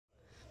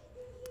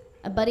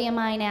A buddy of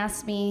mine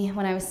asked me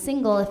when I was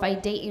single if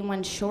I'd date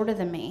anyone shorter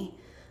than me.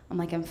 I'm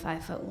like, I'm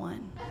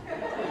 5'1".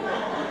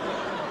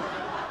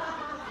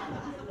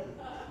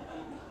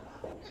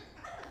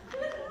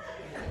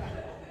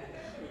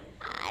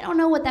 I don't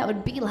know what that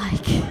would be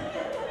like.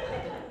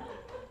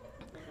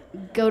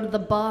 Go to the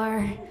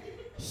bar,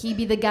 he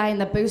be the guy in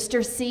the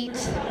booster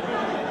seat,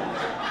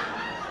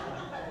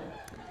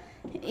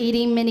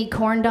 eating mini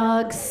corn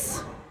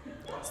dogs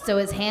so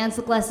his hands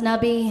look less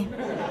nubby.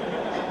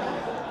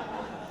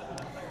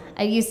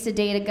 I used to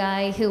date a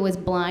guy who was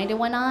blind in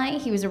one eye.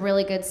 He was a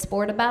really good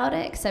sport about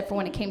it, except for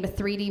when it came to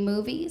 3D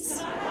movies.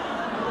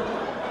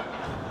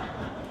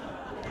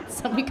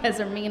 Some of you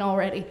guys are mean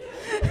already.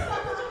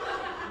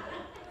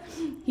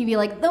 He'd be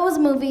like, those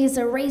movies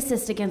are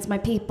racist against my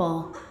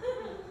people.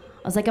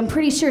 I was like, I'm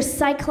pretty sure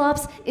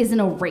Cyclops isn't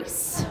a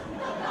race.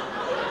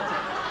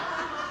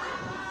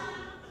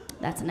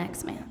 That's an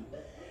X-Man.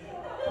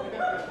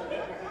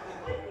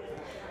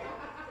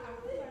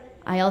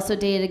 I also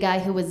dated a guy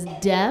who was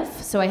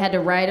deaf, so I had to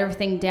write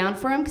everything down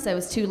for him because I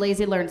was too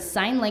lazy to learn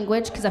sign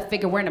language because I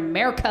figured we're in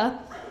America.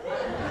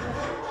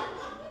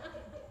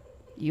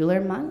 You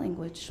learn my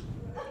language.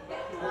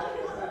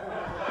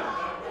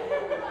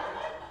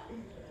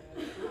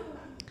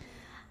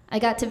 I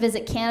got to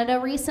visit Canada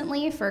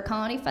recently for a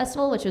comedy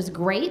festival, which was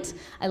great.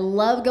 I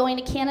love going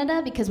to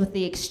Canada because with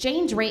the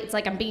exchange rate, it's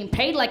like I'm being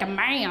paid like a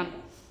man.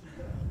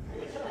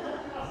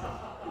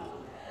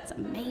 It's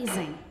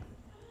amazing.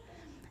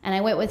 And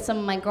I went with some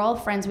of my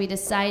girlfriends. We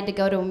decided to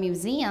go to a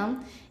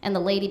museum, and the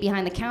lady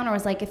behind the counter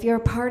was like, if you're a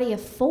party of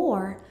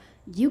 4,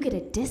 you get a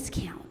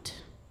discount.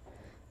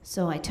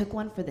 So I took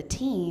one for the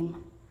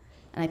team,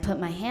 and I put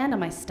my hand on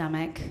my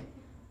stomach,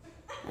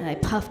 and I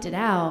puffed it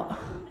out.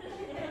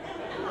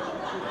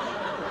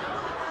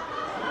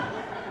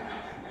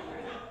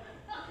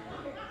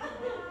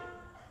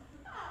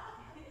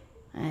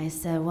 I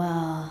said,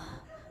 well,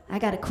 I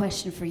got a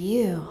question for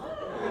you.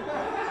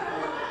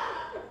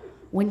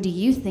 When do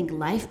you think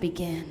life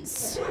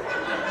begins?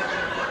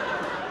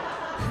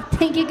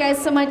 Thank you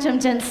guys so much. I'm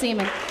Jen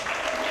Seaman.